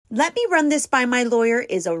"Let me run this by my lawyer"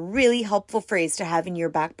 is a really helpful phrase to have in your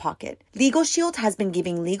back pocket. Legal Shield has been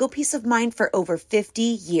giving legal peace of mind for over 50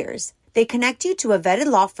 years. They connect you to a vetted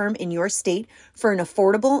law firm in your state for an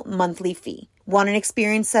affordable monthly fee. Want an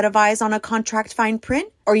experienced set of eyes on a contract fine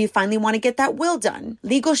print? Or you finally want to get that will done?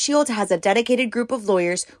 Legal Shield has a dedicated group of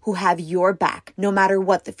lawyers who have your back, no matter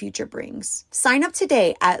what the future brings. Sign up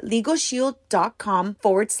today at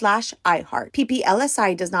LegalShield.com/iHeart.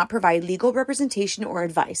 PPLSI does not provide legal representation or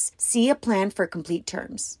advice. See a plan for complete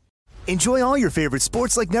terms. Enjoy all your favorite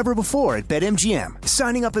sports like never before at BetMGM.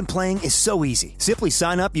 Signing up and playing is so easy. Simply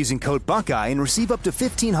sign up using code Buckeye and receive up to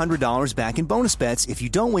 $1,500 back in bonus bets if you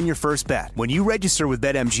don't win your first bet. When you register with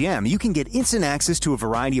BetMGM, you can get instant access to a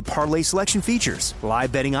variety of parlay selection features,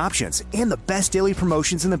 live betting options, and the best daily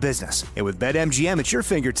promotions in the business. And with BetMGM at your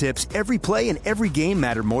fingertips, every play and every game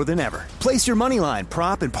matter more than ever. Place your moneyline,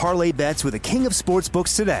 prop, and parlay bets with the king of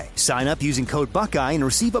sportsbooks today. Sign up using code Buckeye and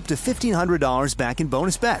receive up to $1,500 back in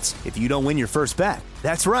bonus bets if you don't win your first bet.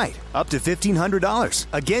 That's right, up to $1,500.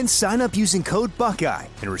 Again, sign up using code Buckeye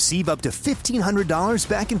and receive up to $1,500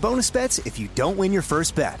 back in bonus bets if you don't win your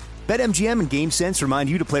first bet. BetMGM and GameSense remind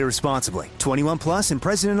you to play responsibly. 21 plus and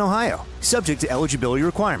present in Ohio. Subject to eligibility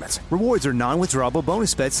requirements. Rewards are non-withdrawable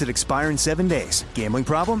bonus bets that expire in 7 days. Gambling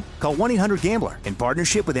problem? Call 1-800-GAMBLER in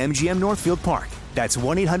partnership with MGM Northfield Park. That's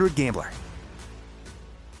 1-800-GAMBLER.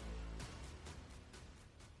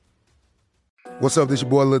 What's up, this your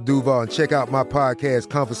boy Lil Duval, and check out my podcast,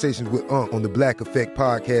 Conversations with Unc, on the Black Effect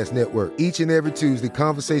Podcast Network. Each and every Tuesday,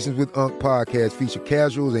 Conversations with Unc podcast feature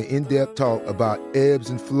casual and in-depth talk about ebbs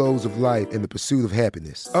and flows of life and the pursuit of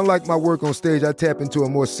happiness. Unlike my work on stage, I tap into a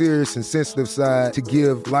more serious and sensitive side to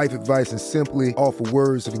give life advice and simply offer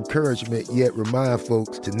words of encouragement, yet remind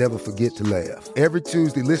folks to never forget to laugh. Every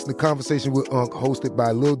Tuesday, listen to Conversation with Unc, hosted by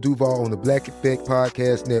Lil Duval on the Black Effect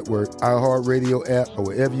Podcast Network, iHeartRadio app, or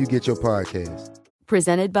wherever you get your podcasts.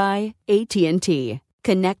 Presented by AT&T.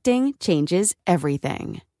 Connecting changes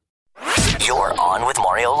everything. You're on with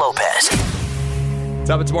Mario Lopez. What's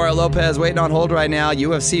up? It's Mario Lopez waiting on hold right now.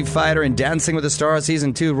 UFC fighter and Dancing with the Stars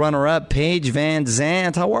Season 2 runner-up, Paige Van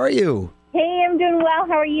Zant. How are you? Hey, I'm doing well.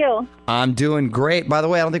 How are you? I'm doing great. By the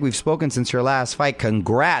way, I don't think we've spoken since your last fight.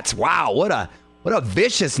 Congrats. Wow, what a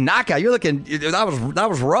vicious knockout. You're looking, that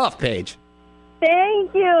was rough, Paige.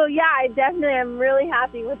 Thank you. Yeah, I definitely am really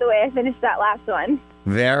happy with the way I finished that last one.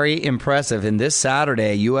 Very impressive. And this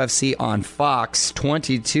Saturday, UFC on Fox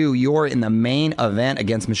 22, you're in the main event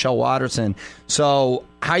against Michelle Waterson. So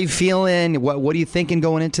how you feeling? What are you thinking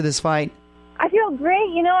going into this fight? I feel great.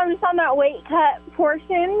 You know, I'm just on that weight cut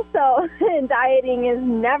portion, so dieting is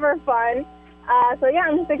never fun. So, yeah,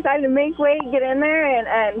 I'm just excited to make weight, get in there,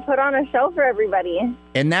 and put on a show for everybody.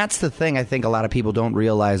 And that's the thing I think a lot of people don't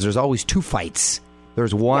realize. There's always two fights.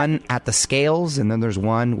 There's one at the scales, and then there's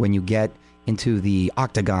one when you get into the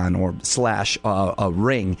octagon or slash a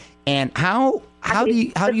ring. And how do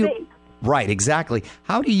you right, exactly.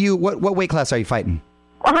 How do you what weight class are you fighting?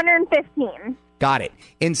 115. Got it.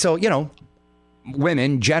 And so, you know,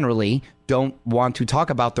 women generally don't want to talk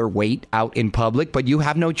about their weight out in public, but you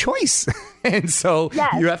have no choice. And so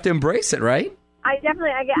you have to embrace it, right? I get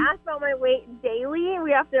asked about my weight daily.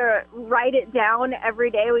 We have to write it down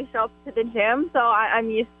every day we show up to the gym, so I'm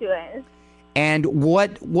used to it. And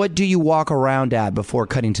what do you walk around at before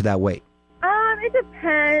cutting to that weight? It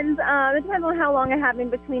depends. It depends on how long I have in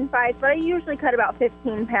between fights, but I usually cut about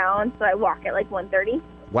 15 pounds, so I walk at like 130.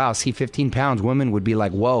 Wow, see, 15 pounds, women would be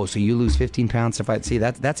like, whoa, so you lose 15 pounds to fight. See,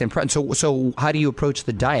 that's impressive. So how do you approach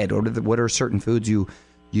the diet? Or what are certain foods you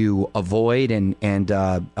avoid? And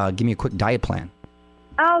give me a quick diet plan.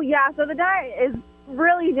 Oh, yeah, so the diet is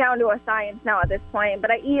really down to a science now at this point, but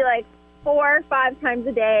I eat like 4 or 5 times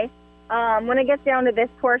a day. When it gets down to this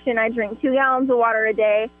portion, I drink 2 gallons of water a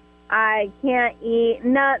day. I can't eat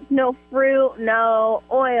nuts, no fruit, no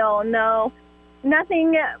oil,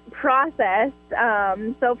 nothing processed.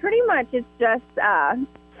 So pretty much it's just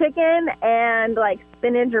chicken and like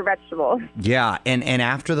spinach or vegetables. Yeah, and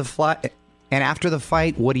after the fight,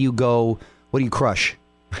 what do you crush?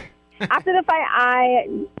 After the fight, I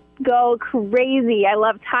go crazy. I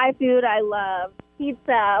love Thai food. I love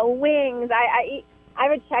pizza, wings. I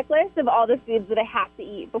have a checklist of all the foods that I have to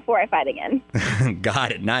eat before I fight again.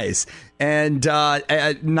 Got it. Nice. And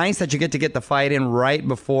nice that you get the fight in right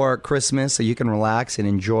before Christmas so you can relax and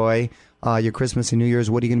enjoy your Christmas and New Year's.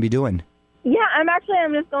 What are you going to be doing? Yeah, I'm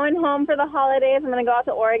just going home for the holidays. I'm going to go out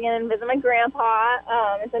to Oregon and visit my grandpa.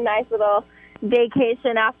 It's a nice little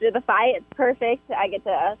vacation after the fight. It's perfect. I get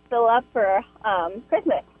to fill up for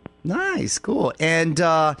Christmas. Nice. Cool. And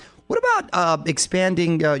What about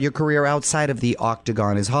expanding your career outside of the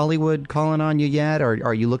Octagon? Is Hollywood calling on you yet, or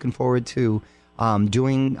are you looking forward to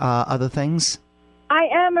doing other things? I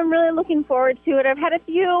am. I'm really looking forward to it. I've had a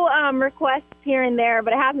few requests here and there,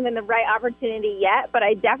 but it hasn't been the right opportunity yet. But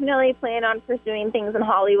I definitely plan on pursuing things in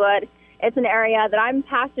Hollywood. It's an area that I'm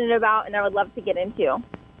passionate about and I would love to get into.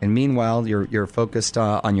 And meanwhile, you're focused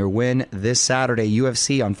on your win this Saturday.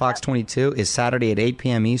 UFC on Fox 22 is Saturday at 8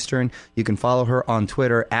 p.m. Eastern. You can follow her on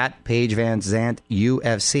Twitter at Paige Van Zant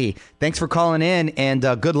UFC. Thanks for calling in, and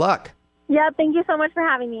good luck. Yeah, thank you so much for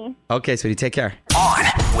having me. Okay, sweetie, take care. On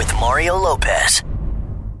with Mario Lopez.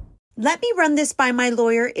 Let me run this by my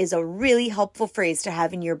lawyer is a really helpful phrase to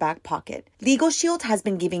have in your back pocket. Legal Shield has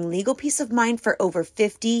been giving legal peace of mind for over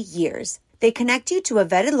 50 years. They connect you to a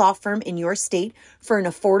vetted law firm in your state for an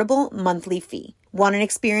affordable monthly fee. Want an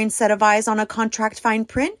experienced set of eyes on a contract fine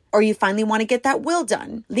print? Or you finally want to get that will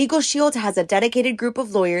done? Legal Shield has a dedicated group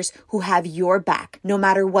of lawyers who have your back, no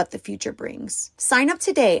matter what the future brings. Sign up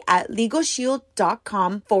today at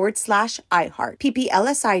LegalShield.com/iHeart.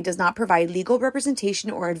 PPLSI does not provide legal representation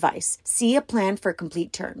or advice. See a plan for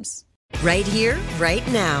complete terms. Right here, right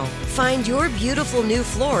now. Find your beautiful new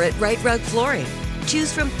floor at Right Rug Flooring.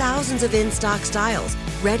 Choose from thousands of in-stock styles,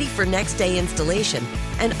 ready for next day installation,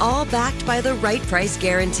 and all backed by the right price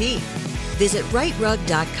guarantee. Visit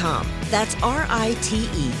rightrug.com. That's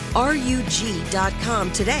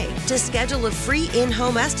RITERUG.com today to schedule a free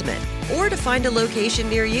in-home estimate or to find a location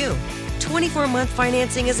near you. 24-month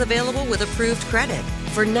financing is available with approved credit.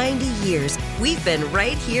 For 90 years, we've been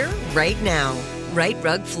right here, right now. Right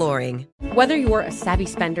Rug Flooring. Whether you're a savvy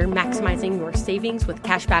spender maximizing your savings with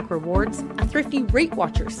cashback rewards, a thrifty rate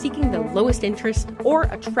watcher seeking the lowest interest, or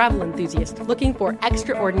a travel enthusiast looking for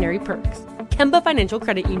extraordinary perks, Kemba Financial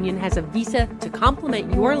Credit Union has a visa to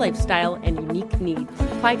complement your lifestyle and unique needs.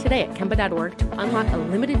 Apply today at Kemba.org to unlock a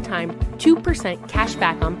limited time 2% cash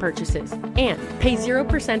back on purchases and pay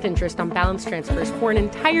 0% interest on balance transfers for an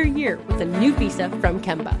entire year with a new visa from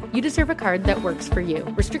Kemba. You deserve a card that works for you.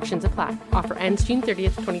 Restrictions apply. Offer ends June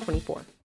 30th, 2024.